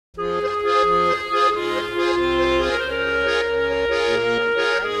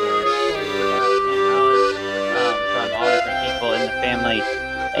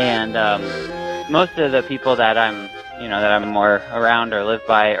most of the people that I'm more around or live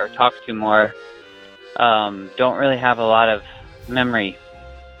by or talk to more, don't really have a lot of memory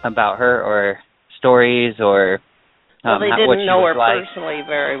about her or stories or well, they what didn't she know was her like. personally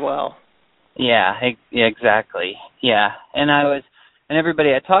very well. Yeah, exactly. Yeah, and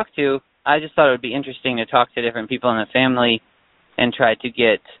everybody I talked to, I just thought it would be interesting to talk to different people in the family and try to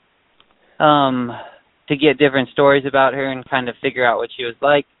get different stories about her and kind of figure out what she was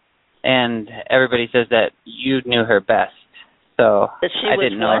like. And everybody says that you knew her best, so I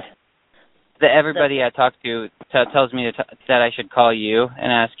didn't know. That everybody I talked to tells me that I should call you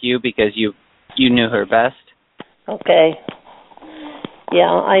and ask you because you knew her best. Okay.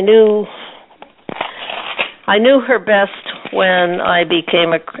 Yeah, I knew her best when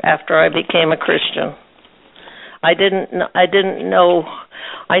after I became a Christian. I didn't know.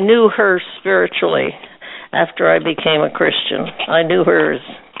 I knew her spiritually after I became a Christian. I knew her as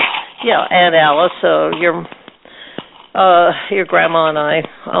Aunt Alice, your grandma and I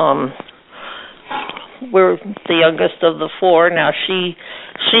were the youngest of the four. Now she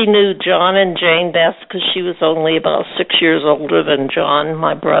knew John and Jane best because she was only about 6 years older than John,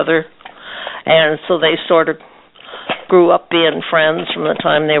 my brother, and so they sort of grew up being friends from the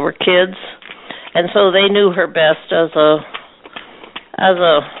time they were kids, and so they knew her best as a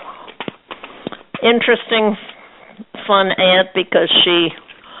interesting, fun aunt because she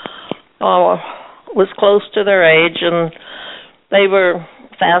was close to their age, and they were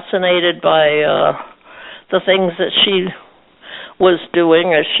fascinated by the things that she was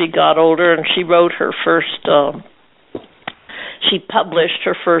doing as she got older, and she wrote her first, she published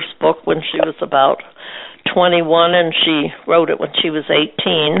her first book when she was about 21, and she wrote it when she was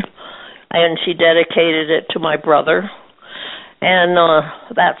 18, and she dedicated it to my brother, and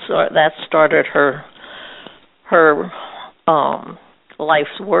that started her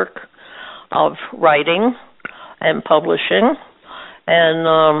life's work of writing and publishing. And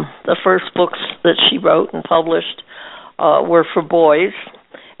the first books that she wrote and published were for boys.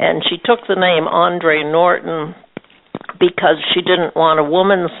 And she took the name Andre Norton because she didn't want a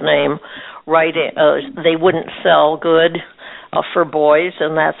woman's name writing. They wouldn't sell good for boys,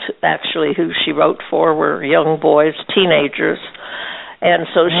 and that's actually who she wrote for, were young boys, teenagers. And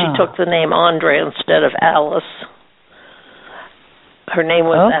so she took the name Andre instead of Alice. Her name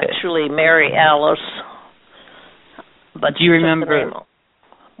was actually Mary Alice. But do you remember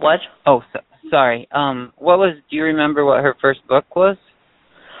what? Oh, sorry. Do you remember what her first book was?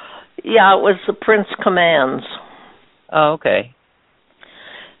 Yeah, it was The Prince Commands. Oh, okay.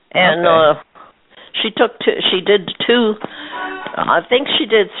 And she did two. I think she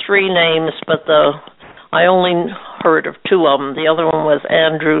did three names, but I only heard of two of them. The other one was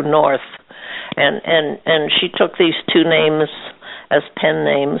Andrew North, and she took these two names as pen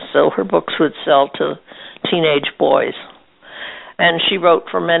names, so her books would sell to teenage boys. And she wrote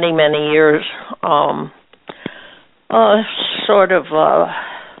for many, many years sort of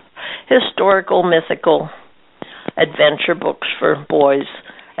historical, mythical adventure books for boys.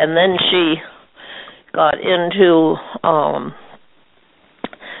 And then she got into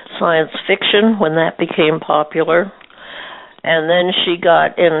science fiction when that became popular. And then she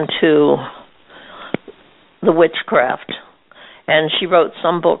got into the witchcraft. And she wrote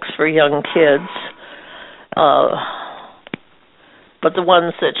some books for young kids. But the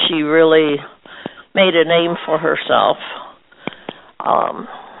ones that she really made a name for herself,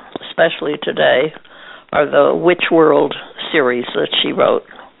 especially today, are the Witch World series that she wrote.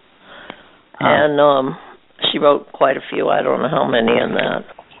 And she wrote quite a few. I don't know how many in that.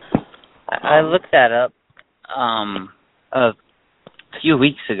 I looked that up a few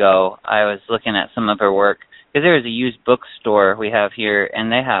weeks ago. I was looking at some of her work, because there is a used bookstore we have here,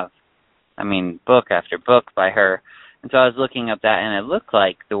 and they have, book after book by her. And so I was looking up that, and it looked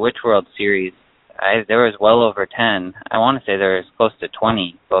like the Witch World series, there was well over 10. I want to say there was close to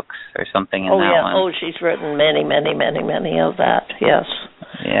 20 books or something in that one. Oh, she's written many, many, many, many of that, yes.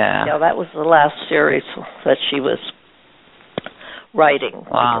 Yeah. Yeah, that was the last series that she was writing.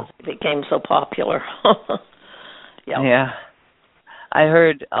 Wow. Because it became so popular. Yeah. I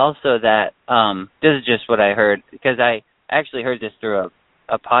heard also that, this is just what I heard, because I actually heard this through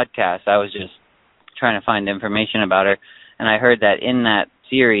a podcast. I was just trying to find information about her, and I heard that in that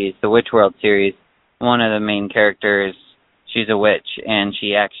series, the Witch World series, one of the main characters, she's a witch, and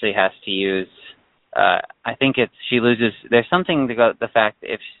she actually has to use, I think she loses, there's something to go the fact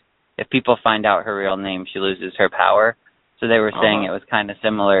that if people find out her real name, she loses her power. So they were saying it was kind of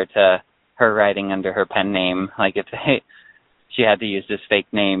similar to her writing under her pen name, like if she had to use this fake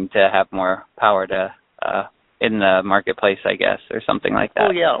name to have more power to in the marketplace, I guess, or something like that.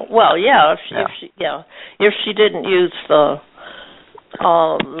 Oh yeah. Well, yeah. If she didn't use the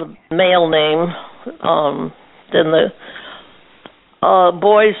male name, then the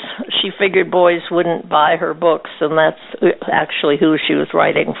boys. She figured boys wouldn't buy her books, and that's actually who she was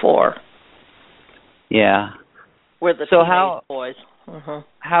writing for. Yeah. Were the boys. Uh-huh.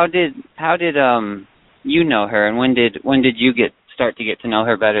 How did you know her, and when did you start to get to know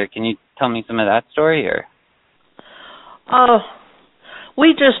her better? Can you tell me some of that story, or?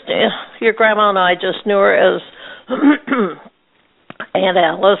 We just your grandma and I just knew her as Aunt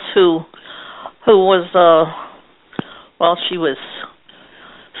Alice, who was she was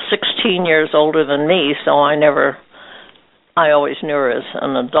 16 years older than me, so I always knew her as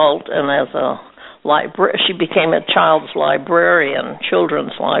an adult and as a she became a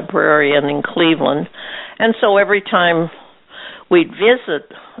children's librarian in Cleveland. And so every time we'd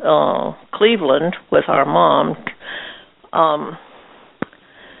visit Cleveland with our mom,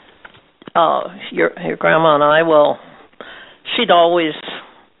 your grandma and I, she'd always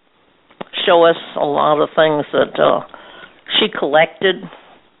show us a lot of things that she collected,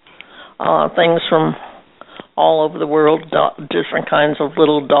 things from all over the world, different kinds of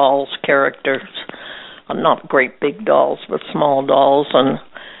little dolls, characters, not great big dolls, but small dolls,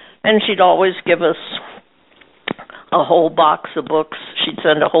 and she'd always give us a whole box of books. She'd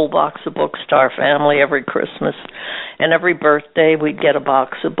send a whole box of books to our family every Christmas, and every birthday we'd get a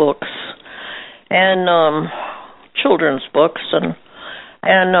box of books, and children's books, and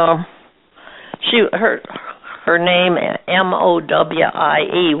her name,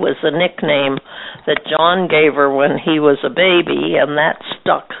 Mowie, was a nickname that John gave her when he was a baby, and that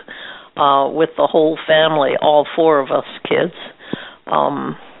stuck with the whole family, all four of us kids,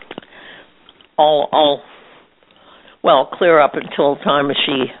 clear up until the time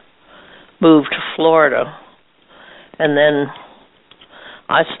she moved to Florida. And then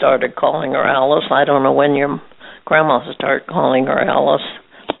I started calling her Alice. I don't know when your grandma started calling her Alice,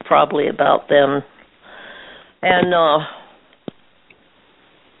 probably about then. And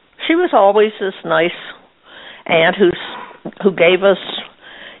she was always this nice aunt who gave us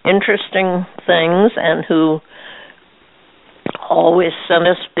interesting things and who always sent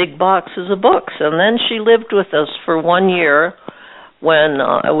us big boxes of books. And then she lived with us for 1 year when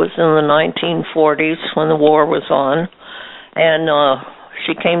it was in the 1940s when the war was on. And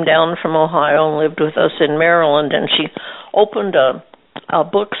she came down from Ohio and lived with us in Maryland, and she opened a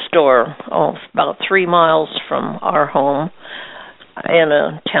bookstore about 3 miles from our home in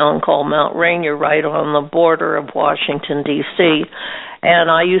a town called Mount Rainier, right on the border of Washington, D.C. And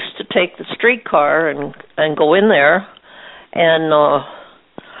I used to take the streetcar and go in there and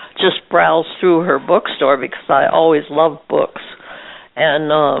just browse through her bookstore because I always loved books.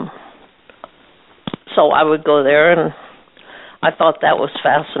 And so I would go there, and I thought that was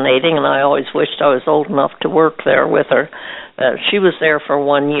fascinating, and I always wished I was old enough to work there with her. She was there for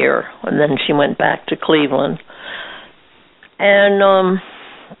 1 year, and then she went back to Cleveland. And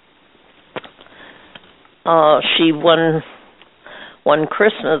she one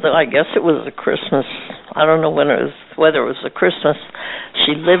Christmas, I guess it was a Christmas, I don't know whether it was a Christmas,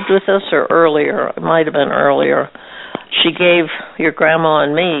 she lived with us or earlier, it might have been earlier. She gave your grandma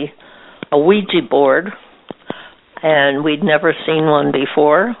and me a Ouija board, and we'd never seen one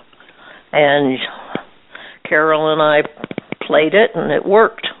before, and Carol and I played it, and it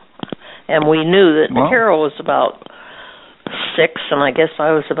worked. And we knew that Carol was about 6, and I guess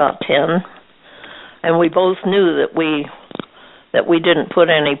I was about 10, and we both knew that we didn't put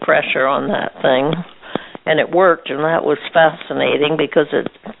any pressure on that thing, and it worked, and that was fascinating because it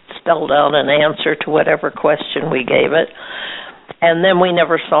spelled out an answer to whatever question we gave it. And then we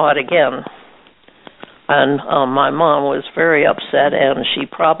never saw it again. And my mom was very upset, and she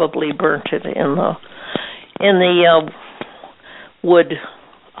probably burnt it in the wood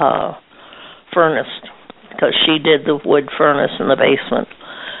furnace, because she did the wood furnace in the basement.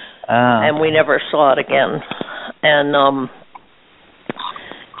 And we never saw it again. And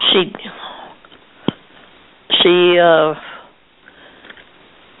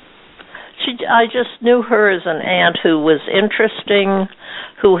I just knew her as an aunt who was interesting,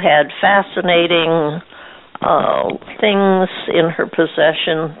 who had fascinating things in her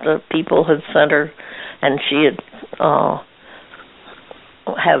possession that people had sent her, and she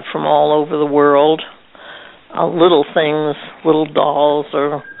had from all over the world, little things, little dolls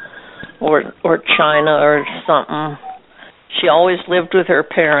or china or something. She always lived with her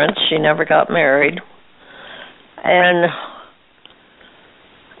parents. She never got married. And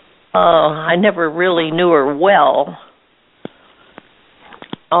I never really knew her well.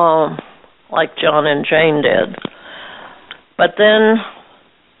 like John and Jane did. But then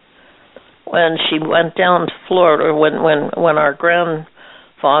when she went down to Florida, when our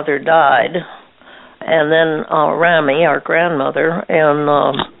grandfather died, and then Rami, our grandmother, and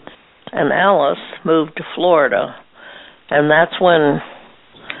Alice moved to Florida, and that's when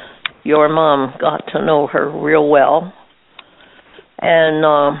your mom got to know her real well, and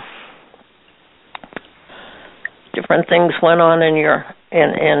different things went on in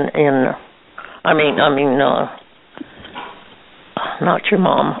not your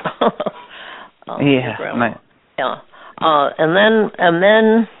mom. And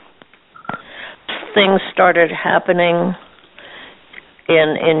then things started happening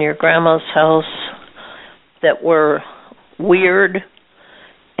in your grandma's house that were weird,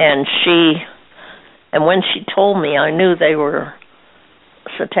 and when she told me, I knew they were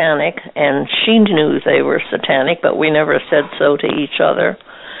satanic, and she knew they were satanic, but we never said so to each other.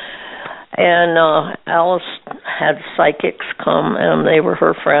 And Alice had psychics come, and they were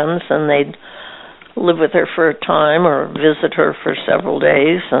her friends, and they'd live with her for a time or visit her for several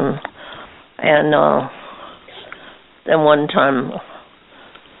days, and then one time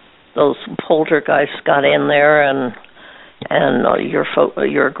those poltergeists got in there, and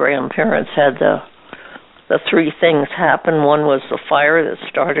your grandparents had the three things happen. One was the fire that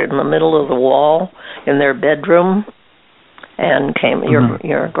started in the middle of the wall in their bedroom, and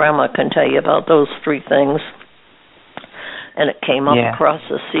your grandma can tell you about those three things. And it came up across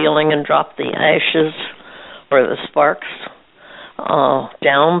the ceiling and dropped the ashes or the sparks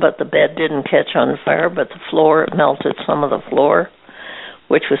down, but the bed didn't catch on fire, but the floor, it melted some of the floor,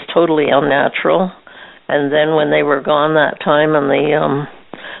 which was totally unnatural. And then when they were gone that time, and the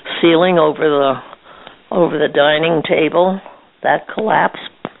ceiling over the dining table, that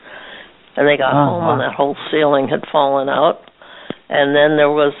collapsed, and they got home and that whole ceiling had fallen out. And then there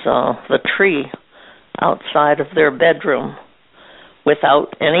was the tree outside of their bedroom.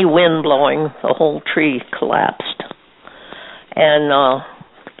 Without any wind blowing, the whole tree collapsed. And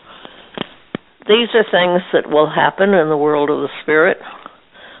these are things that will happen in the world of the spirit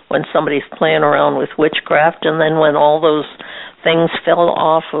when somebody's playing around with witchcraft, and then when all those things fell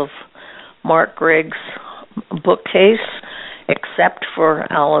off of Mark Gregg's bookcase, except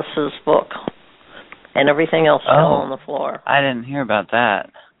for Alice's book, and everything else fell on the floor. I didn't hear about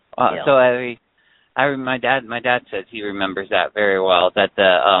that. So my dad says he remembers that very well. That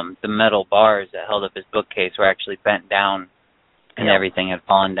the metal bars that held up his bookcase were actually bent down, and everything had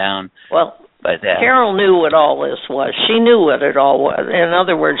fallen down. Well, but Carol knew what all this was. She knew what it all was. In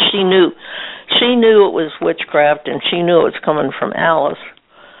other words, she knew it was witchcraft, and she knew it was coming from Alice.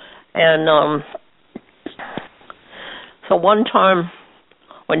 And so one time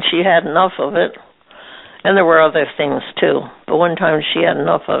when she had enough of it, and there were other things too, but one time she had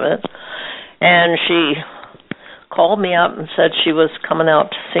enough of it, and she called me up and said she was coming out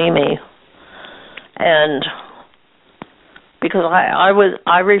to see me. And because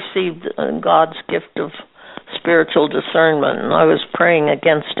I received God's gift of spiritual discernment, and I was praying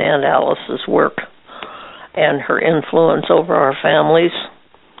against Aunt Alice's work and her influence over our families.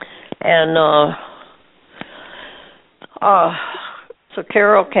 And so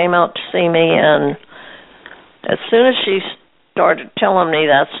Carol came out to see me, and as soon as she started telling me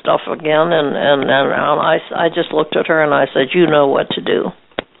that stuff again, and I just looked at her and I said, "You know what to do."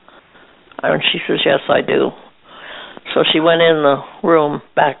 And she says, "Yes, I do." So she went in the room,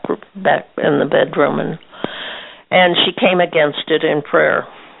 back in the bedroom, and she came against it in prayer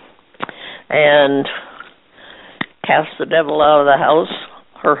and cast the devil out of the house,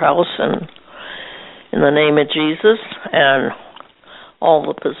 her house, and in the name of Jesus, and all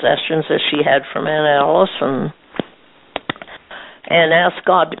the possessions that she had from Aunt Alice, and asked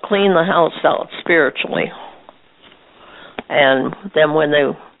God to clean the house out spiritually. And then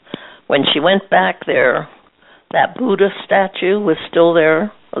when she went back there, that Buddha statue was still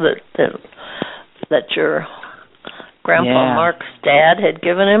there that your Grandpa Mark's dad had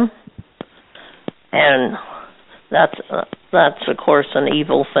given him, and that's of course an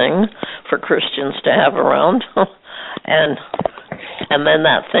evil thing for Christians to have around. and then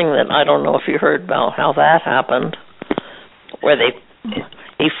that thing that I don't know if you heard about how that happened, where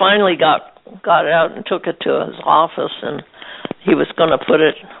he finally got it out and took it to his office, and he was going to put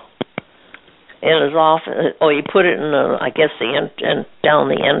it in his office. He put it in down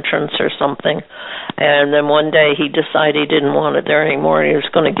the entrance or something. And then one day he decided he didn't want it there anymore, and he was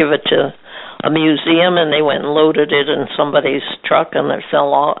going to give it to a museum, and they went and loaded it in somebody's truck, and it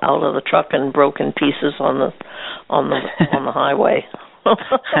fell out of the truck and broke in pieces on the highway.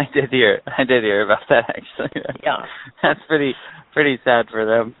 I did hear about that, actually. Yeah. That's pretty sad for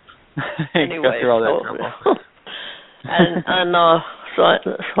them. Anyway, go through all that trouble.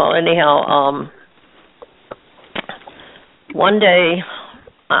 so anyhow, one day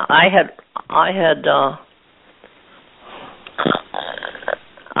I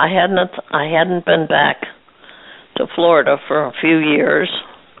hadn't been back to Florida for a few years,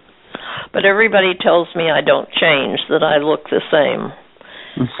 but everybody tells me I don't change, that I look the same.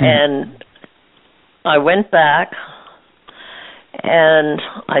 Mm-hmm. And I went back and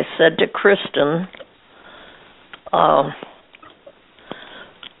I said to Kristen, I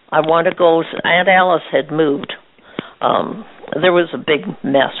want to go. Aunt Alice had moved. There was a big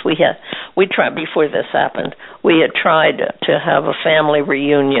mess. We tried, before this happened, we had tried to have a family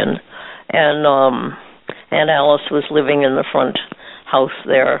reunion, and Aunt Alice was living in the front house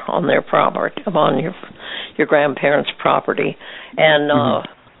there on their property, on your grandparents' property, and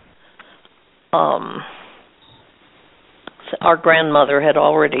our grandmother had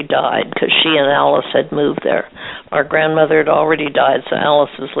already died because she and Alice had moved there. Our grandmother had already died, so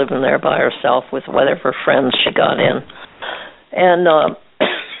Alice was living there by herself with whatever friends she got in. And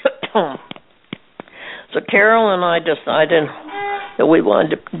so Carol and I decided that we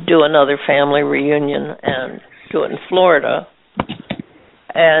wanted to do another family reunion and do it in Florida.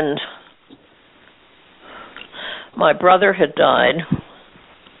 And my brother had died.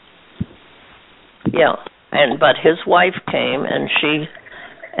 Yeah. But his wife came, and she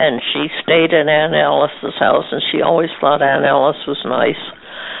stayed at Aunt Alice's house, and she always thought Aunt Alice was nice,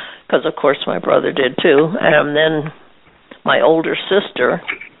 because of course my brother did too. And then my older sister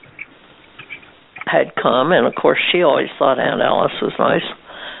had come, and of course she always thought Aunt Alice was nice.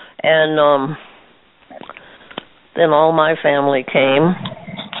 And then all my family came,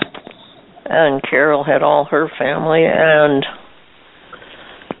 and Carol had all her family, and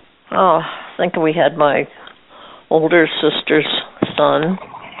I think we had my older sister's son,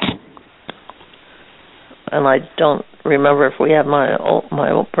 and I don't remember if we had my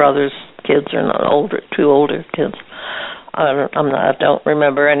brother's kids or not, two older kids. I don't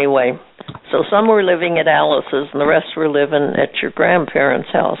remember anyway. So some were living at Alice's, and the rest were living at your grandparents'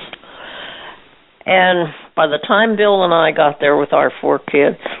 house. And by the time Bill and I got there with our 4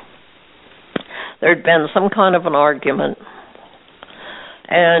 kids, there'd been some kind of an argument,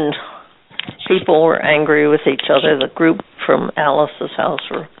 and people were angry with each other. The group from Alice's house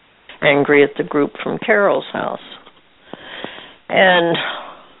were angry at the group from Carol's house. And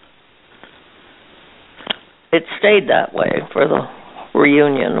it stayed that way for the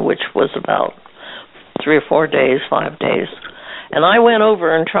reunion, which was about 3 or 4 days, 5 days. And I went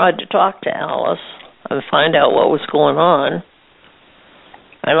over and tried to talk to Alice and find out what was going on.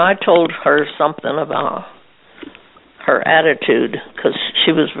 And I told her something about her attitude, because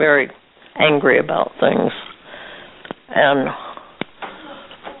she was very angry about things. And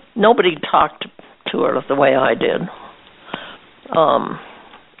nobody talked to her the way I did.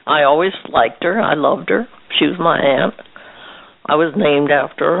 I always liked her. I loved her. She was my aunt. I was named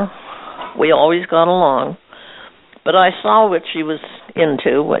after her. We always got along. But I saw what she was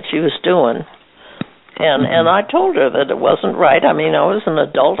into, what she was doing. And I told her that it wasn't right. I mean, I was an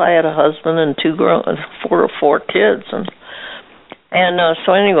adult. I had a husband and 4 kids. And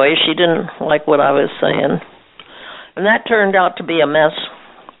so anyway, she didn't like what I was saying. And that turned out to be a mess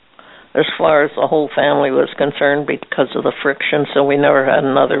as far as the whole family was concerned because of the friction, so we never had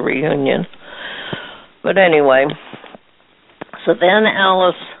another reunion. But anyway, so then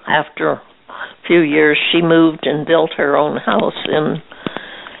Alice, after a few years, she moved and built her own house in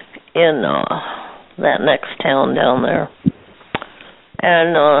that next town down there.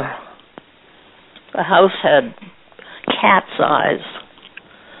 And the house had cat's eyes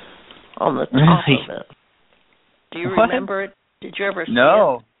on the top of it. Do you remember it? Did you ever see it?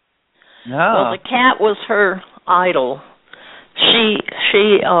 No. Well, the cat was her idol. She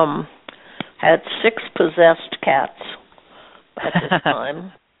had 6 possessed cats at this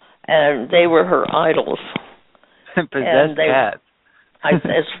time, and they were her idols. Possessed cats.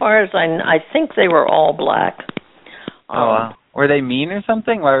 As far as I think they were all black. Wow. Were they mean or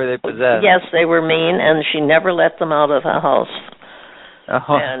something? Why were they possessed? Yes, they were mean, and she never let them out of the house.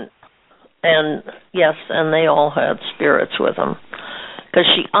 Oh. And yes, and they all had spirits with them. Because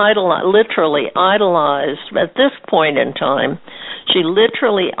she literally idolized, at this point in time, she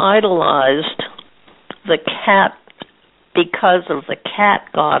literally idolized the cat because of the cat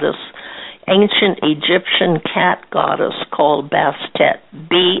goddess, ancient Egyptian cat goddess called Bastet,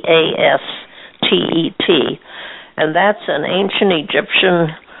 Bastet. And that's an ancient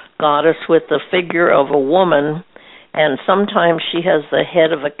Egyptian goddess with the figure of a woman, and sometimes she has the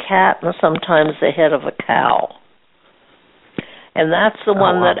head of a cat and sometimes the head of a cow. And that's the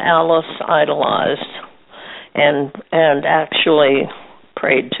one that Alice idolized and actually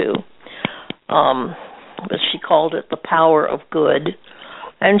prayed to. But she called it the power of good,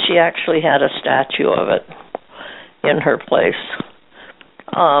 and she actually had a statue of it in her place.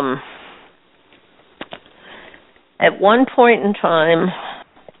 At one point in time,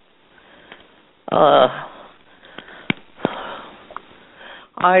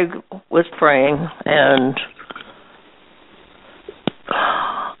 I was praying, and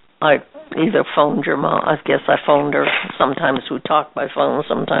I either phoned your mom. I guess I phoned her. Sometimes we talk by phone.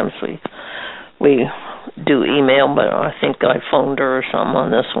 Sometimes we do email, but I think I phoned her or something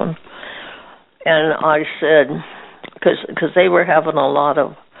on this one. And I said, because they were having a lot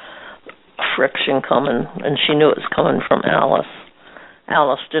of friction coming, and she knew it was coming from Alice.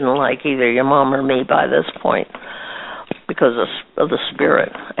 Alice didn't like either your mom or me by this point because of the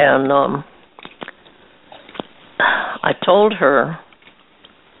spirit. And I told her,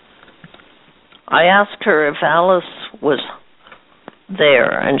 I asked her if Alice was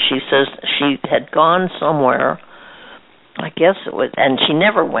there, and she says she had gone somewhere. I guess it was, and she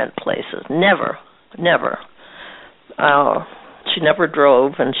never went places. Never. She never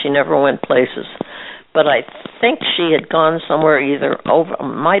drove, and she never went places. But I think she had gone somewhere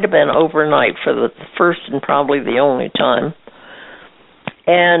might have been overnight for the first and probably the only time.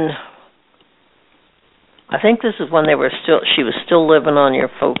 And I think this is when she was still living on your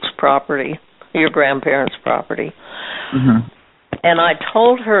folks' property, your grandparents' property. Mm-hmm. And I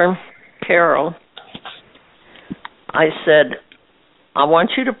told her, Carol, I said, I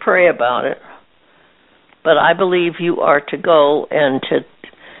want you to pray about it, but I believe you are to go and to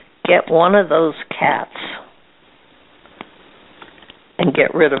get one of those cats and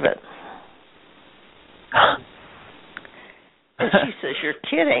get rid of it. And she says, you're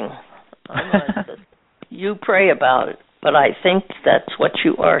kidding. I'm like, you pray about it, but I think that's what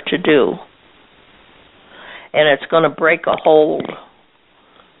you are to do. And it's going to break a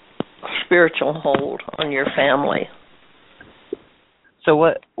spiritual hold on your family. So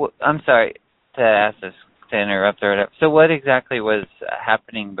what I'm sorry to ask this, to interrupt or whatever. So what exactly was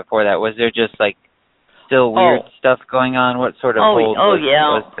happening before that? Was there just like still weird stuff going on? What sort of hold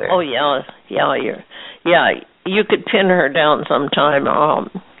was there? Oh yeah. You could pin her down sometime.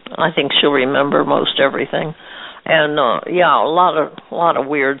 I think she'll remember most everything. And a lot of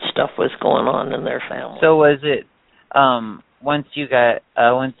weird stuff was going on in their family. So was it once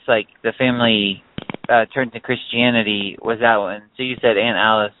like the family turned to Christianity, was that when? So you said Aunt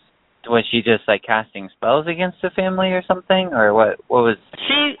Alice, was she just like casting spells against the family or something, or what was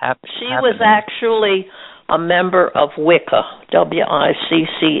happening? She was actually a member of Wicca,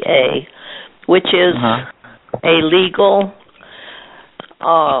 WICCA, which is a legal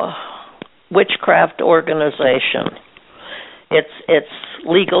witchcraft organization. It's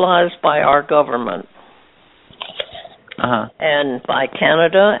legalized by our government and by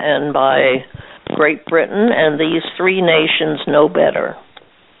Canada and by Great Britain, and these three nations know better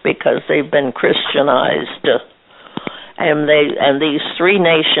because they've been Christianized, and these three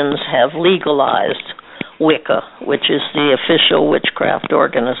nations have legalized Wicca, which is the official witchcraft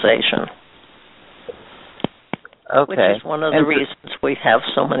organization. Okay. Which is one of the reasons we have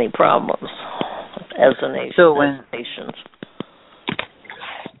so many problems as a nation. So nations.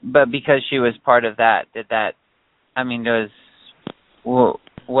 But because she was part of that, I'm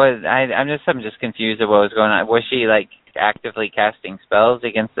just confused of what was going on. Was she like actively casting spells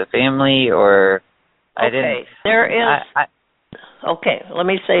against the family, or Okay, let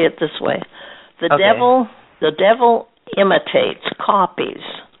me say it this way. The devil imitates, copies,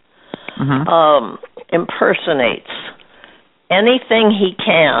 impersonates anything he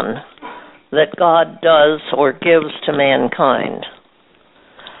can that God does or gives to mankind.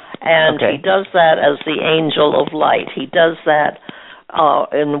 And he does that as the angel of light. He does that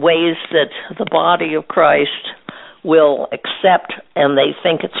in ways that the body of Christ will accept, and they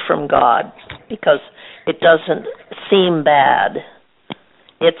think it's from God because it doesn't seem bad.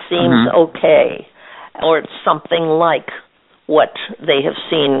 It seems okay, or it's something like what they have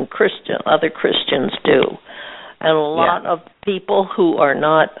seen other Christians do. And a lot of people who are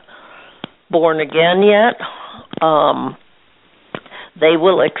not born again yet, they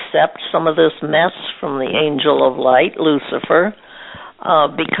will accept some of this mess from the angel of light, Lucifer,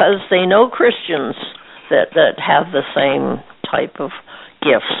 because they know Christians that have the same type of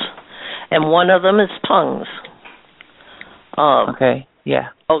gifts. And one of them is tongues. And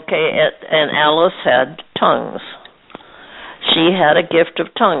Alice had tongues. She had a gift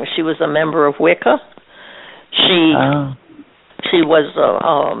of tongues. She was a member of Wicca. She was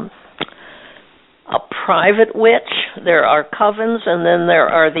a private witch, there are covens, and then there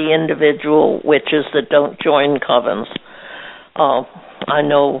are the individual witches that don't join covens. I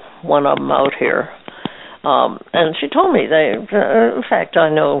know one of them out here. And she told me in fact, I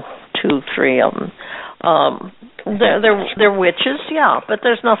know 2, 3 of them. They're witches, yeah, but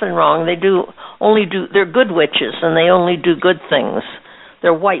there's nothing wrong. They're good witches, and they only do good things.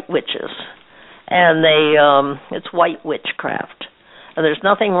 They're white witches, and it's white witchcraft, and there's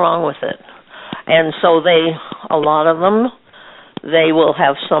nothing wrong with it. And so a lot of them, they will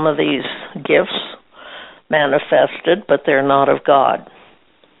have some of these gifts manifested, but they're not of God.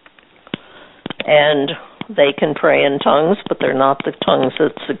 And they can pray in tongues, but they're not the tongues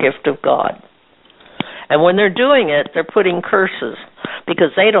that's the gift of God. And when they're doing it, they're putting curses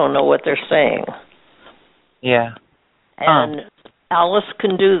because they don't know what they're saying. Yeah. And Alice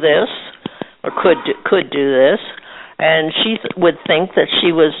can do this, or could do this, and she would think that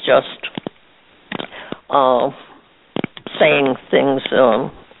she was just saying things,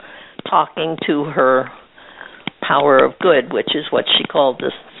 talking to her power of good, which is what she called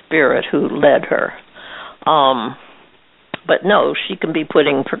the spirit who led her. But no, she can be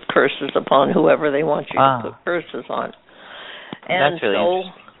putting curses upon whoever they want you to put curses on. And that's really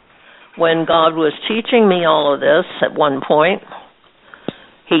interesting. When God was teaching me all of this at one point,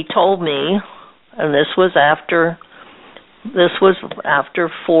 he told me, and this was after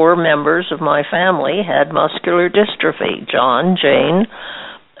 4 members of my family had muscular dystrophy: John, Jane,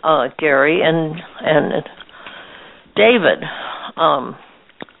 Gary, and David.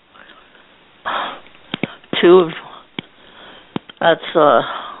 That's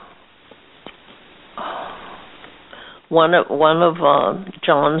one of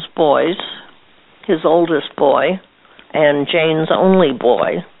John's boys, his oldest boy, and Jane's only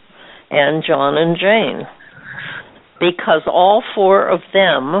boy, and John and Jane. Because all 4 of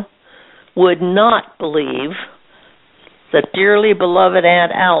them would not believe that dearly beloved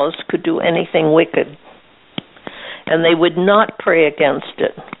Aunt Alice could do anything wicked. And they would not pray against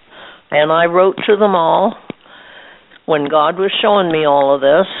it. And I wrote to them all when God was showing me all of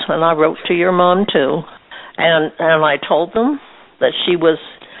this, and I wrote to your mom too, and I told them that she was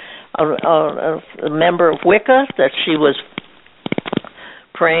a member of Wicca, that she was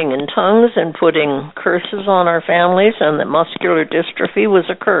praying in tongues and putting curses on our families, and that muscular dystrophy was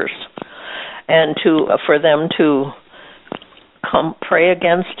a curse, and for them to come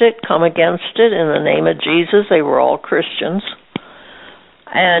against it in the name of Jesus. They were all Christians,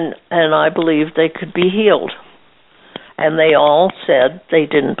 and I believed they could be healed. And they all said they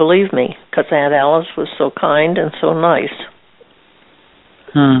didn't believe me because Aunt Alice was so kind and so nice.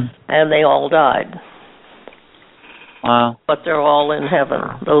 And they all died. Wow. But they're all in heaven.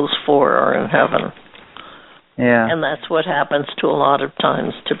 Those 4 are in heaven. Yeah. And that's what happens to a lot of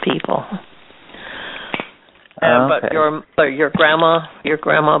times to people. Okay. But your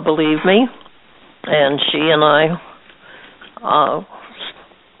grandma believed me, and she and I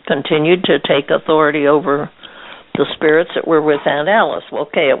continued to take authority over the spirits that were with Aunt Alice. Well,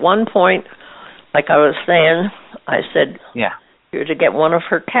 okay, at one point, like I was saying, I said, you're to get one of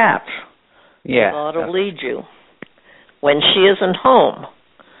her cats. Yeah. God will lead you when she isn't home.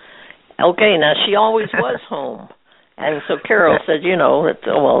 Okay, now she always was home. And so Carol said, she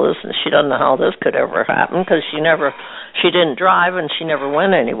doesn't know how this could ever happen because she didn't drive and she never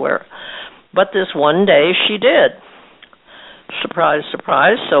went anywhere. But this one day she did. Surprise,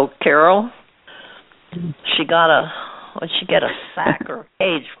 surprise. So Carol, she got a sack or a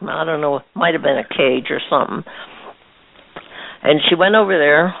cage? I don't know. It might have been a cage or something. And she went over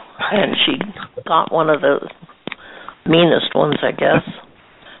there and she got one of the meanest ones, I guess,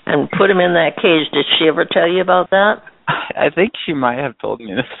 and put him in that cage. Did she ever tell you about that? I think she might have told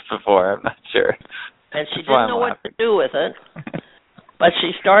me this before. I'm not sure. And she didn't know what to do with it. But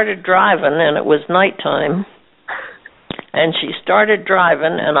she started driving, and it was nighttime. And she started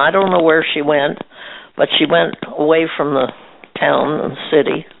driving, and I don't know where she went, but she went away from the town and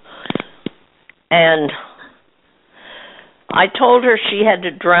city. And I told her she had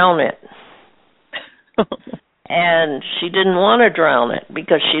to drown it. And she didn't want to drown it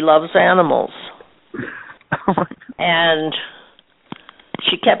because she loves animals. And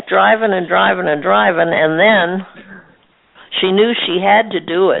she kept driving and driving and driving, and then she knew she had to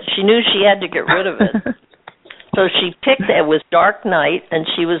do it. She knew she had to get rid of it. So she picked it. It was dark night, and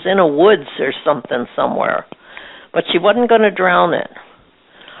she was in a woods or something somewhere. But she wasn't going to drown it.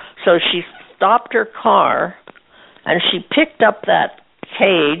 So she stopped her car, and she picked up that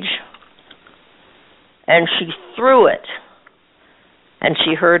cage, and she threw it. And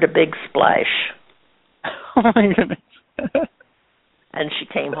she heard a big splash. Oh, my goodness. And she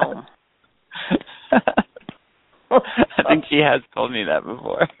came home. I think she has told me that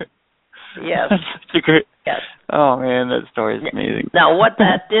before. Yes. Such a great... Yes. Oh, man, that story is amazing. Now, what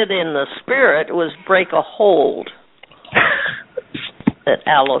that did in the spirit was break a hold that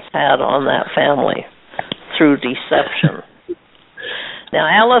Alice had on that family through deception. Now,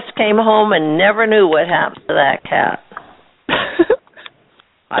 Alice came home and never knew what happened to that cat.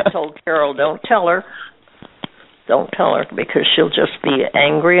 I told Carol, don't tell her. Don't tell her, because she'll just be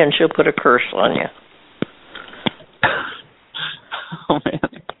angry and she'll put a curse on you. Oh, man.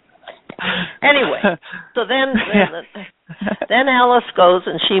 Anyway, so then Alice goes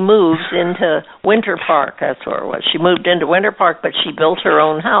and she moves into Winter Park. That's where it was. She moved into Winter Park, but she built her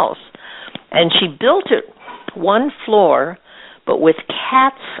own house. And she built it one floor, but with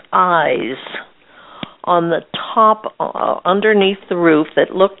cat's eyes on the top, underneath the roof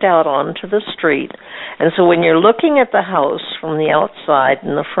that looked out onto the street. And so when you're looking at the house from the outside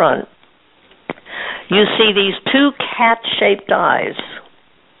in the front, you see these two cat-shaped eyes.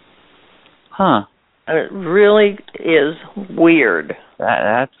 Huh. And it really is weird.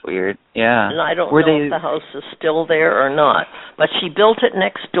 That's weird, yeah. And I don't know if the house is still there or not. But she built it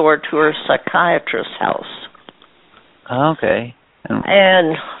next door to her psychiatrist's house. Okay.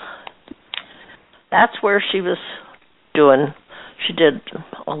 And that's where she was she did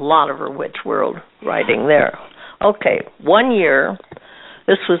a lot of her Witch World writing there. Okay, 1 year,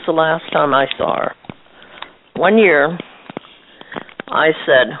 this was the last time I saw her. 1 year, I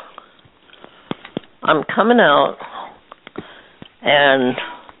said, I'm coming out, and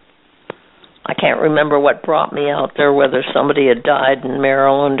I can't remember what brought me out there, whether somebody had died in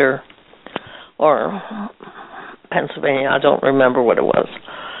Maryland or Pennsylvania. I don't remember what it was.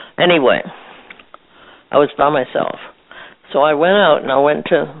 Anyway, I was by myself. So I went out and I went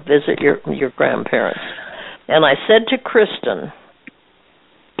to visit your grandparents. And I said to Kristen,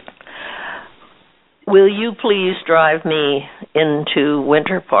 will you please drive me into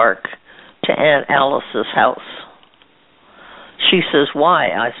Winter Park to Aunt Alice's house? She says, why?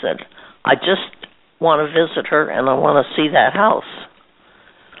 I said, I just want to visit her and I want to see that house.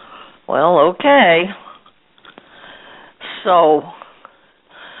 Well, okay. So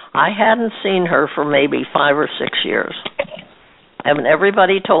I hadn't seen her for maybe 5 or 6 years. And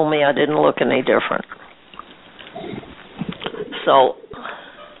everybody told me I didn't look any different. So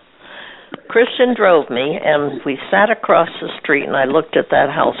Christian drove me, and we sat across the street, and I looked at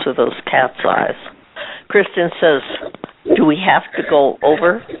that house with those cat's eyes. Christian says, do we have to go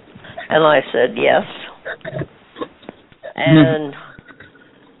over? And I said, yes. And,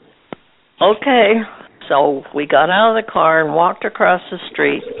 okay. So we got out of the car and walked across the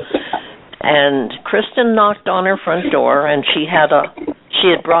street, and Kristen knocked on her front door, and she had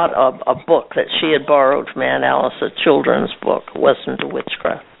brought a book that she had borrowed from Aunt Alice, a children's book. It wasn't a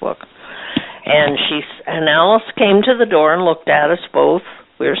witchcraft book. And Alice came to the door and looked at us both.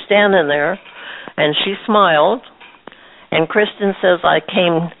 We were standing there, and she smiled. And Kristen says, I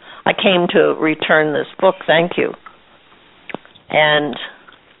came to return this book, thank you. And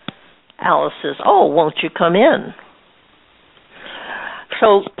Alice says, oh, won't you come in?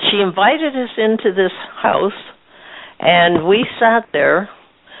 So she invited us into this house, and we sat there.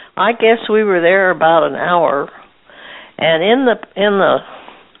 I guess we were there about an hour. And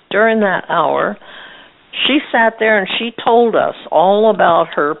during that hour, she sat there and she told us all about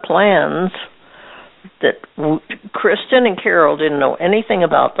her plans that Kristen and Carol didn't know anything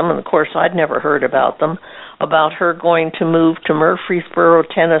about them, and of course I'd never heard about them, about her going to move to Murfreesboro,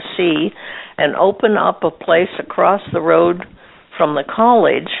 Tennessee, and open up a place across the road from the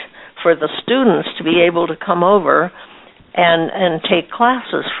college for the students to be able to come over and take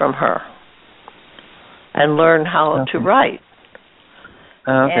classes from her and learn how to write.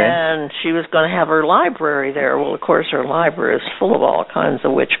 Okay. And she was going to have her library there. Well, of course, her library is full of all kinds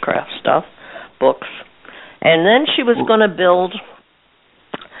of witchcraft stuff, books. And then she was going to build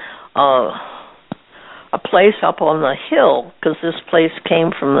a place up on the hill, because this place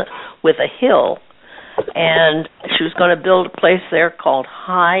came with a hill. And she was going to build a place there called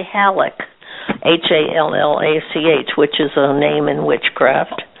High Hallac, Hallach, which is a name in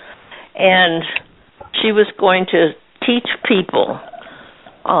witchcraft. And she was going to teach people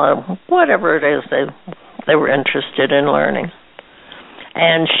whatever it is they were interested in learning.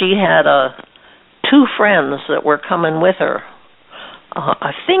 And she had 2 friends that were coming with her.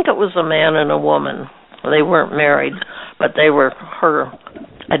 I think it was a man and a woman. They weren't married, but they were her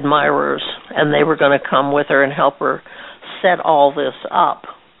admirers, and they were going to come with her and help her set all this up.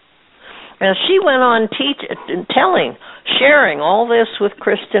 And she went on sharing all this with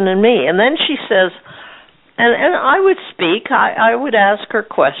Kristen and me. And then she says, and I would speak. I would ask her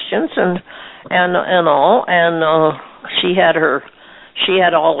questions and all, and she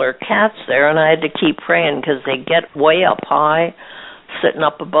had all her cats there, and I had to keep praying because they get way up high, sitting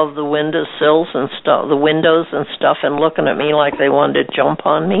up above the windowsills and stuff, the windows and stuff, and looking at me like they wanted to jump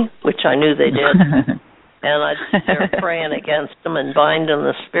on me, which I knew they did. And I'd sit there praying against them and binding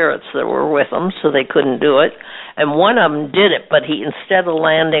the spirits that were with them so they couldn't do it. And one of them did it, but he, instead of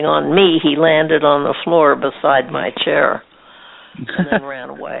landing on me, he landed on the floor beside my chair and then ran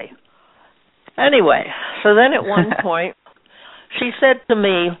away. Anyway, so then at one point, she said to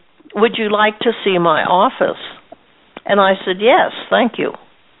me, "Would you like to see my office?" And I said, "Yes, thank you."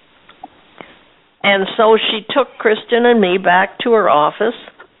 And so she took Kristen and me back to her office.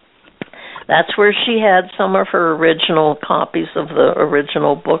 That's where she had some of her original copies of the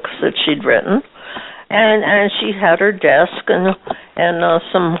original books that she'd written. And she had her desk and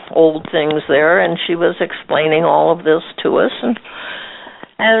some old things there, and she was explaining all of this to us.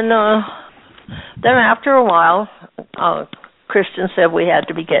 And then after a while, Kristen said we had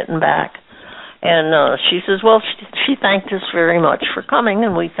to be getting back. And she says, well, she thanked us very much for coming,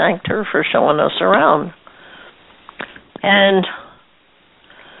 and we thanked her for showing us around. And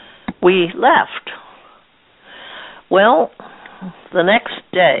we left. Well, the next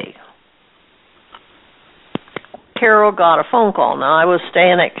day, Carol got a phone call. Now, I was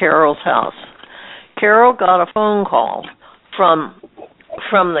staying at Carol's house. Carol got a phone call from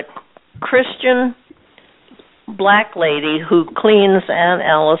the Christian black lady who cleans Aunt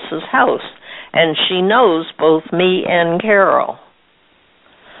Alice's house, and she knows both me and Carol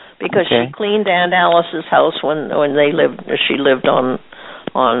because she cleaned Aunt Alice's house when she lived on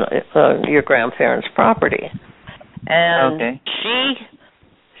your grandparents' property, and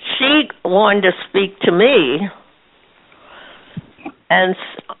she wanted to speak to me, and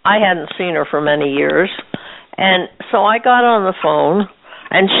I hadn't seen her for many years, and so I got on the phone,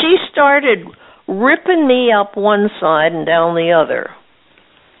 and she started ripping me up one side and down the other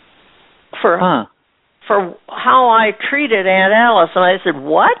for how I treated Aunt Alice, and I said,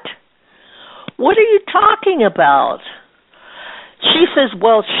 "What? What are you talking about?" She says,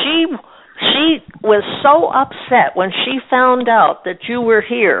 well, she was so upset when she found out that you were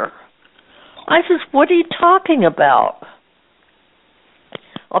here. I says, what are you talking about?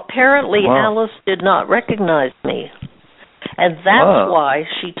 Apparently, Alice did not recognize me. And that's why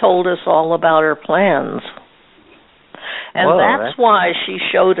she told us all about her plans. And that's why she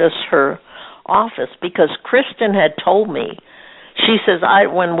showed us her office, because Kristen had told me. She says,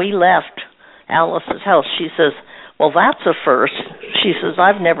 when we left Alice's house, she says, well, that's a first. She says,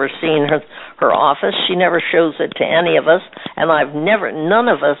 I've never seen her office. She never shows it to any of us, and none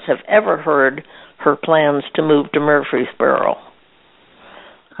of us have ever heard her plans to move to Murfreesboro.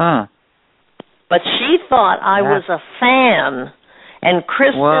 Huh. But she thought I was a fan, and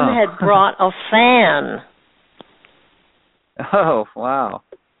Kristen had brought a fan. Oh, wow.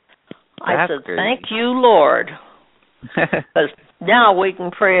 I said, thank you, Lord, because now we can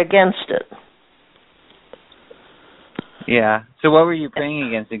pray against it. Yeah. So what were you praying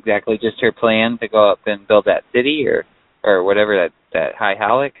against exactly? Just her plan to go up and build that city or whatever, that High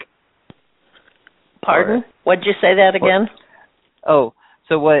Halleck? Pardon? What'd you say that again?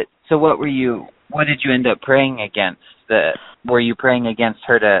 So what did you end up praying against? Were you praying against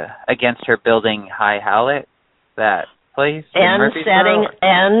her building High Halleck, that place?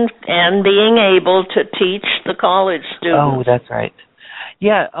 And and being able to teach the college students. Oh, that's right.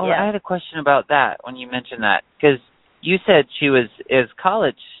 Yeah. I had a question about that when you mentioned that, because you said she was as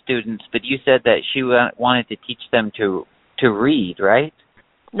college students, but you said that she wanted to teach them to read, right?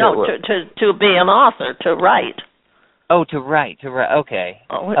 No, to be an author, to write. Oh, to write. Okay.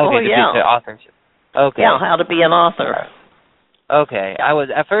 To be authorship. Okay. Yeah, how to be an author. Okay. I was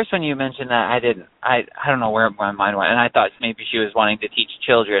at first when you mentioned that, I don't know where my mind went, and I thought maybe she was wanting to teach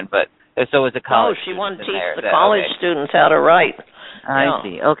children, but so was a college. Oh, she wanted to teach the college students how to write. I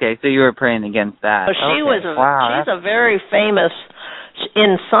see. Okay, so you were praying against that. But she's a very famous,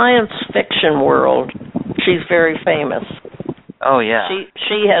 in science fiction world, she's very famous. Oh, yeah.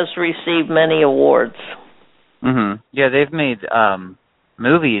 She has received many awards. Mm-hmm. Yeah, they've made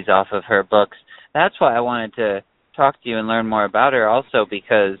movies off of her books. That's why I wanted to talk to you and learn more about her also,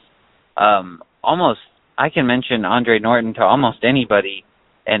 because I can mention Andre Norton to almost anybody,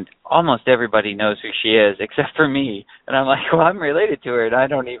 and almost everybody knows who she is, except for me. And I'm like, well, I'm related to her, and I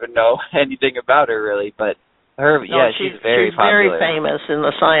don't even know anything about her, really. But she's very popular. Very famous in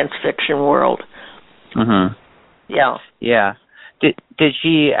the science fiction world. Mm-hmm. Yeah. Yeah. Did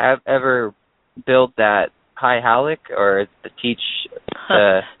she ever build that High Halleck or teach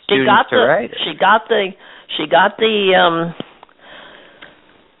the students to write? she got the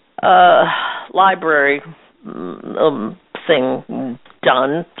library thing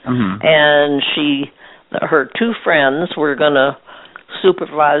done, and her two friends were going to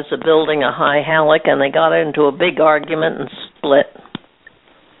supervise the building of High Halleck, and they got into a big argument and split,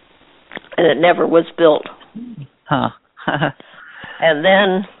 and it never was built. And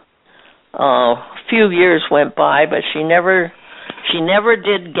then a few years went by, but she never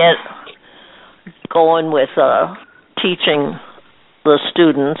did get going with teaching the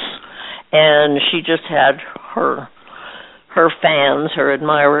students, and she just had her fans, her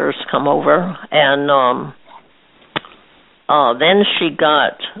admirers, come over, and then she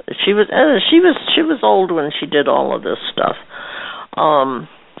was old when she did all of this stuff.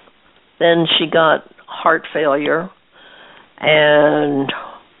 Then she got heart failure, and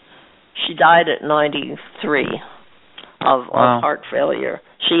she died at 93 of heart failure.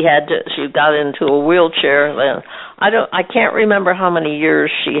 She got into a wheelchair. Then I can't remember how many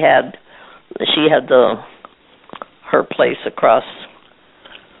years she had her place across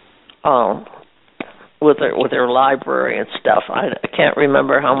with her library and stuff. I can't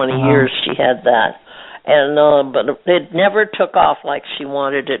remember how many years she had that, and but it never took off like she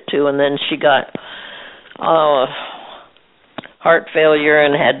wanted it to. And then she got heart failure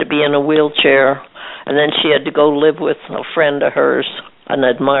and had to be in a wheelchair, and then she had to go live with a friend of hers, an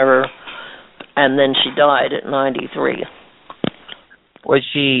admirer, and then she died at 93. Was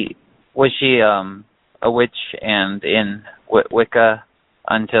she a witch and in Wicca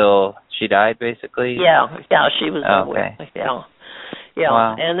until she died, basically? Yeah, she was a witch. Yeah.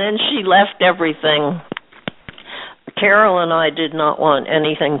 Wow. And then she left everything. Carol and I did not want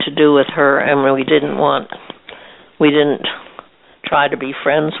anything to do with her, and we didn't try to be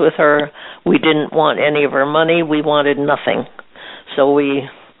friends with her. We didn't want any of her money. We wanted nothing. So we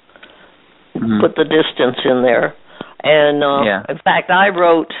put the distance in there. And in fact, I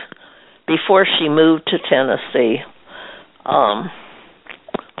wrote, before she moved to Tennessee, I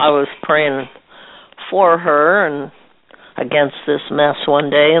was praying for her and against this mess one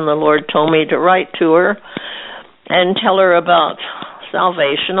day, and the Lord told me to write to her and tell her about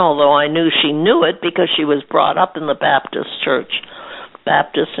salvation, although I knew she knew it because she was brought up in the Baptist church,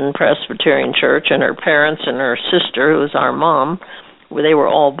 Baptist and Presbyterian church, and her parents and her sister, who was our mom, they were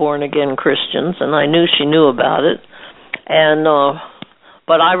all born-again Christians, and I knew she knew about it. And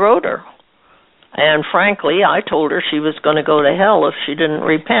but I wrote her. And frankly, I told her she was going to go to hell if she didn't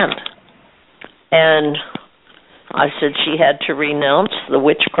repent. And I said she had to renounce the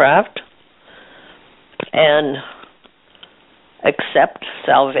witchcraft and accept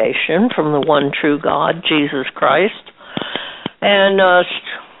salvation from the one true God, Jesus Christ. And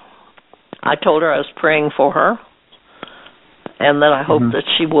I told her I was praying for her and that I hoped that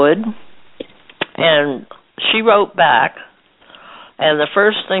she would. And she wrote back, and the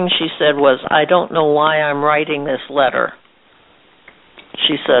first thing she said was, "I don't know why I'm writing this letter."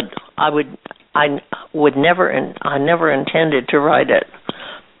 She said, I never intended to write it.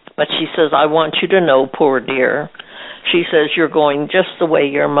 But she says, "I want you to know, poor dear," she says, "you're going just the way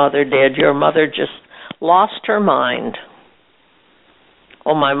your mother did. Your mother just lost her mind."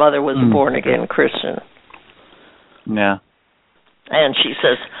 Oh, my mother was a born-again Christian. Yeah. And she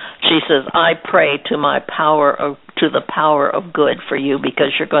says, "I pray to the power of good for you,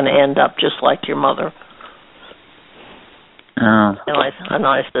 because you're going to end up just like your mother." And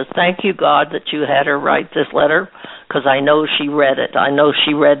I said, "Thank you, God, that you had her write this letter, because I know she read it. I know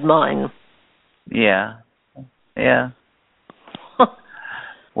she read mine." Yeah.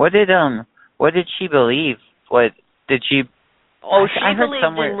 What did she believe? What did she? Oh, she believed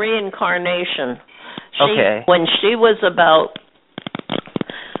in reincarnation. Okay. When she was about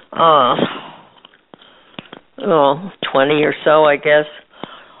 20 or so, I guess,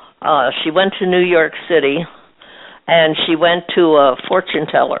 she went to New York City, and she went to a fortune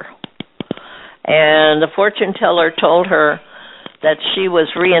teller. And the fortune teller told her that she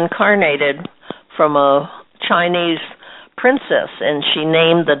was reincarnated from a Chinese princess, and she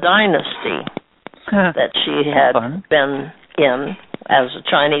named the dynasty that she had been in as a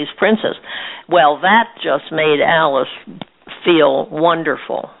Chinese princess. Well, that just made Alice feel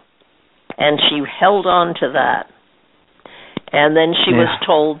wonderful, and she held on to that. And then she was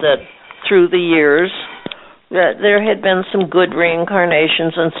told that through the years that there had been some good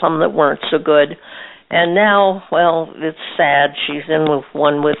reincarnations and some that weren't so good. And now, well, it's sad, she's in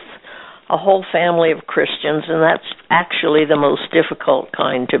with a whole family of Christians, and that's actually the most difficult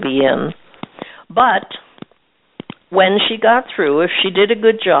kind to be in. But when she got through, if she did a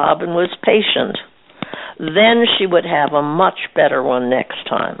good job and was patient, then she would have a much better one next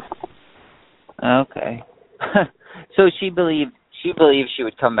time. Okay. So she believes she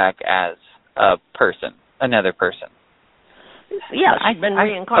would come back as a person, another person. Yeah, she's been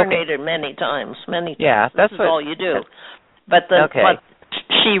reincarnated many times. Yeah, that's what, all you do. But but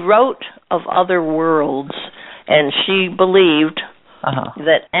she wrote of other worlds, and she believed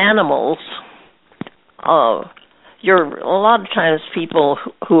that animals. A lot of times people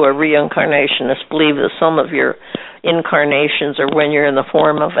who are reincarnationists believe that some of your incarnations are when you're in the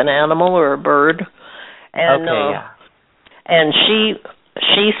form of an animal or a bird, and and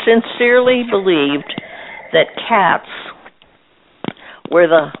she sincerely believed that cats were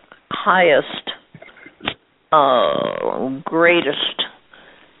the highest, greatest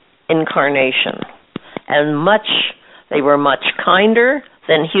incarnation, and they were much kinder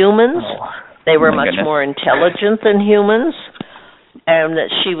than humans. They were much more intelligent than humans, and that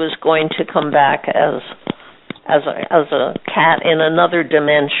she was going to come back as a cat in another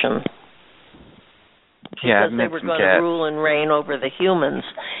dimension. Because they were going to rule and reign over the humans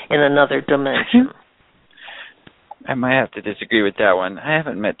in another dimension. I might have to disagree with that one. I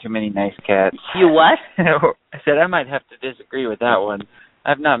haven't met too many nice cats. You what? I said I might have to disagree with that one.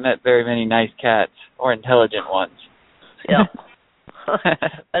 I've not met very many nice cats or intelligent ones. Yeah.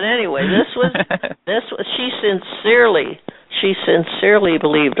 But anyway, this was she sincerely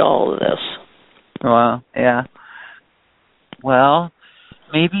believed all of this. Well, yeah. Well,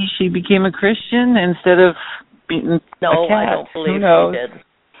 maybe she became a Christian instead of being a cat. No, I don't believe she did.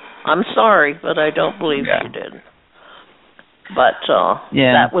 I'm sorry, but I don't believe she did. But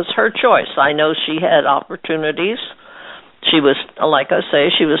that was her choice. I know she had opportunities. She was, like I say,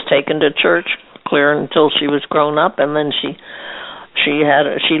 she was taken to church clear until she was grown up, and then she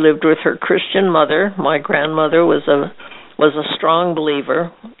lived with her Christian mother. My grandmother was a strong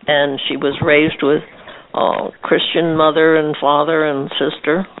believer, and she was raised with Christian mother and father and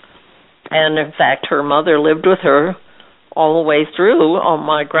sister. And in fact, her mother lived with her all the way through.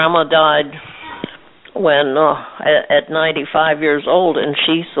 My grandma died when at 95 years old, and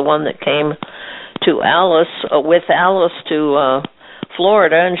she's the one that came to with Alice to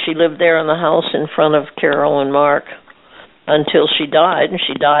Florida, and she lived there in the house in front of Carol and Mark until she died, and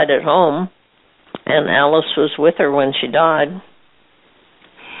she died at home, and Alice was with her when she died.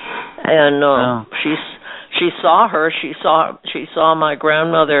 And she saw her. She saw my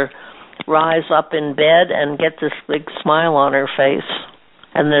grandmother rise up in bed and get this big smile on her face,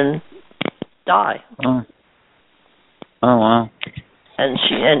 and then die. Oh wow! And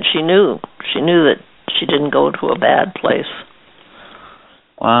she knew that she didn't go to a bad place.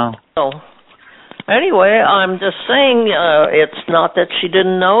 Wow. So anyway, I'm just saying, it's not that she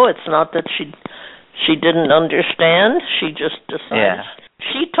didn't know. It's not that she didn't understand. She just decided. Yeah.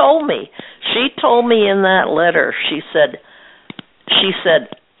 She told me in that letter. She said,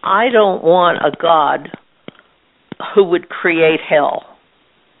 I don't want a God who would create hell.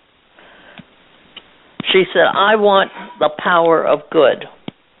 She said, I want the power of good.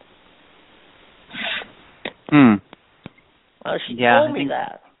 She told me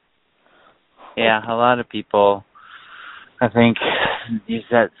that. Yeah, a lot of people, I think, use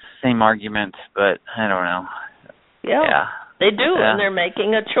that same argument, but I don't know. Yeah. They do, and they're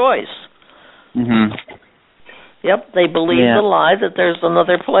making a choice. Mhm. Yep, they believe the lie that there's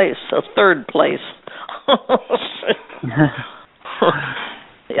another place, a third place.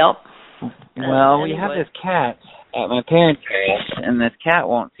 Yep. Well, we have this cat at my parents' house, and this cat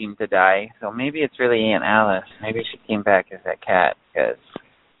won't seem to die, so maybe it's really Aunt Alice. Maybe she came back as that cat, because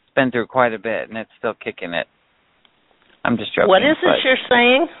it's been through quite a bit, and it's still kicking it. I'm just joking. What is it you're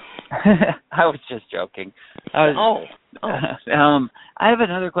saying? I was just joking. I have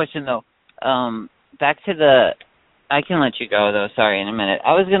another question, though. Back to the... I can let you go, though. Sorry, in a minute.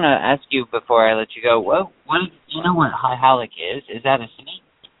 I was going to ask you before I let you go, what do you know what High Halleck is? Is that a city?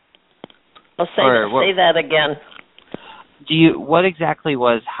 I'll say that again. What exactly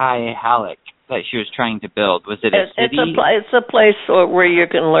was High Halleck that she was trying to build? Was it a city? It's a place where you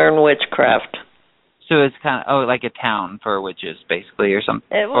can learn witchcraft. So it's kind of like a town for witches, basically, or something.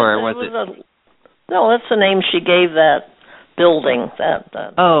 No, that's the name she gave that building. The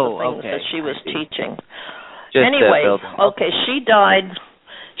things that she was teaching. Anyway, she died.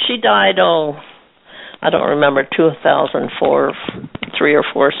 I don't remember, 2004, 3 or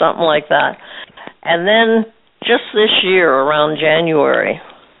 4, something like that. And then just this year, around January,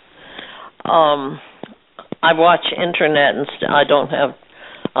 I watch internet, and I don't have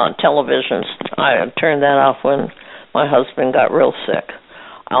television. I turned that off when my husband got real sick,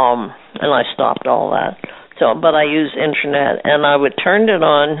 and I stopped all that. But I use internet, and I would turn it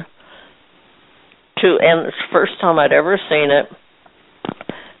on and it's the first time I'd ever seen it,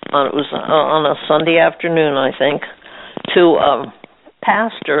 it was on a Sunday afternoon, I think, to a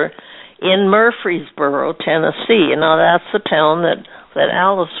pastor in Murfreesboro, Tennessee. Now that's the town that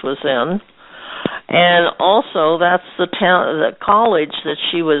Alice was in, and also that's the college that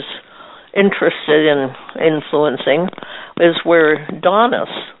she was interested in influencing, is where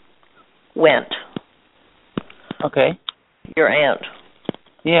Donis went. Okay. Your aunt.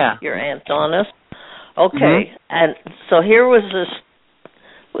 Yeah. Your Aunt Donis. Okay. And so here was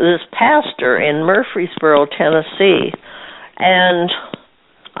this pastor in Murfreesboro, Tennessee, and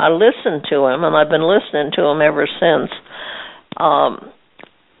I listened to him, and I've been listening to him ever since.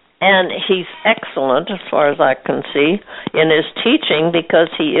 And he's excellent, as far as I can see, in his teaching, because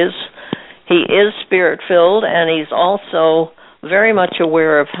he is Spirit-filled, and he's also very much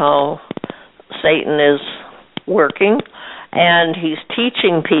aware of how Satan is working, and he's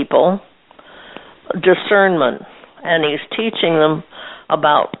teaching people discernment, and he's teaching them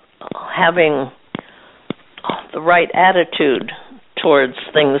about having the right attitude towards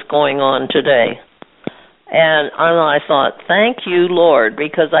things going on today. And I thought, thank you, Lord,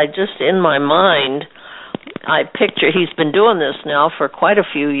 because I just, in my mind, I picture, he's been doing this now for quite a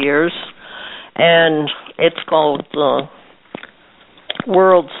few years, and it's called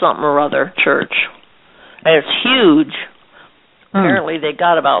World Something or Other Church. And it's huge. Apparently they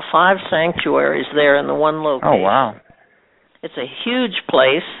got about 5 sanctuaries there in the one location. Oh, wow. It's a huge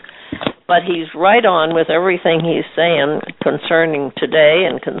place, but he's right on with everything he's saying concerning today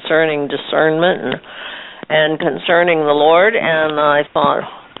and concerning discernment and concerning the Lord. And I thought,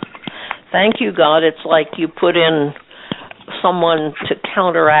 thank you, God. It's like you put in someone to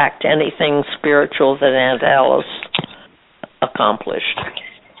counteract anything spiritual that Aunt Alice accomplished.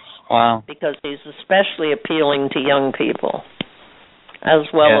 Wow. Because he's especially appealing to young people, as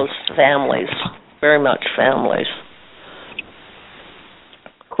well as families, very much families.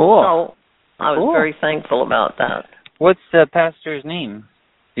 Cool. So I was very thankful about that. What's the pastor's name?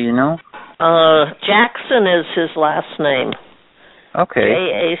 Do you know? Jackson is his last name.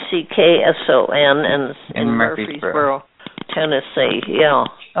 Okay. Jackson, and in Murfreesboro, Tennessee. Yeah.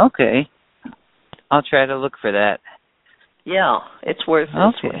 Okay. I'll try to look for that. Yeah, it's worth.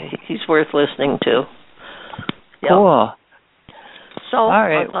 He's worth listening to. Yeah. Cool. So, all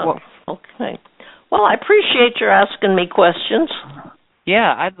right. Okay. Well, I appreciate your asking me questions.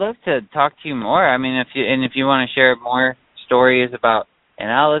 Yeah, I'd love to talk to you more. I mean, if you want to share more stories about Aunt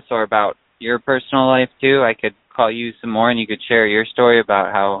Alice or about your personal life too, I could call you some more and you could share your story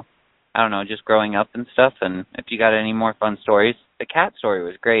about how, I don't know, just growing up and stuff. And if you got any more fun stories, the cat story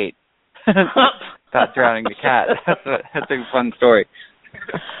was great. About drowning the cat. That's a fun story.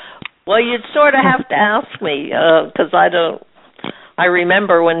 Well, you'd sort of have to ask me because I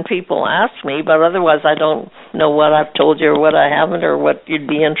remember when people ask me, but otherwise I don't know what I've told you or what I haven't or what you'd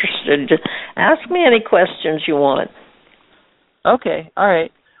be interested in. Just ask me any questions you want. Okay, all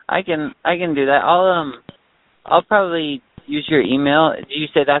right. I can do that. I'll probably use your email. Do you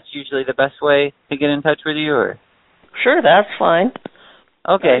say that's usually the best way to get in touch with you, or? Sure, that's fine.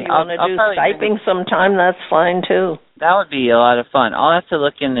 Okay. You want to do Skyping sometime, that's fine too. That would be a lot of fun. I'll have to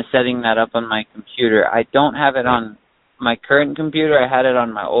look into setting that up on my computer. I don't have it on my current computer. I had it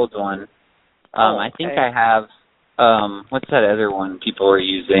on my old one. I think I have, what's that other one people were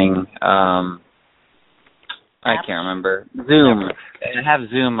using? I can't remember. Zoom. I have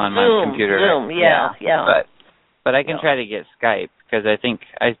Zoom on my computer. Zoom, yeah. But I can try to get Skype, because I think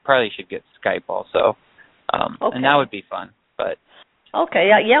I probably should get Skype also. And that would be fun. But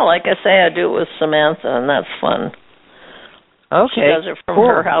okay, yeah, like I say, I do it with Samantha, and that's fun. Okay. She does it from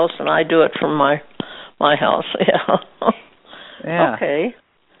her house, and I do it from my house, Yeah. Okay.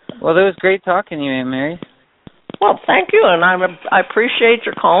 Well, it was great talking to you, Aunt Mary. Well, thank you, and I appreciate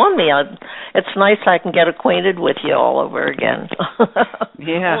your calling me. It's nice I can get acquainted with you all over again.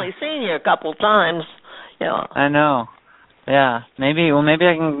 Yeah. I've only seen you a couple times. Yeah. I know. Yeah. Maybe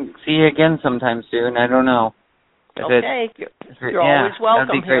I can see you again sometime soon. I don't know. Okay. You're always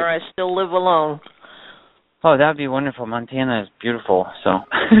welcome here. I still live alone. Oh, that would be wonderful. Montana is beautiful, so.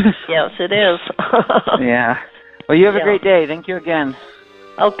 Yes, it is. Yeah. Well, you have a great day. Thank you again.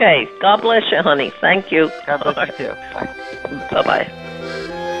 Okay. God bless you, honey. Thank you. God bless you, too. Bye. Bye-bye.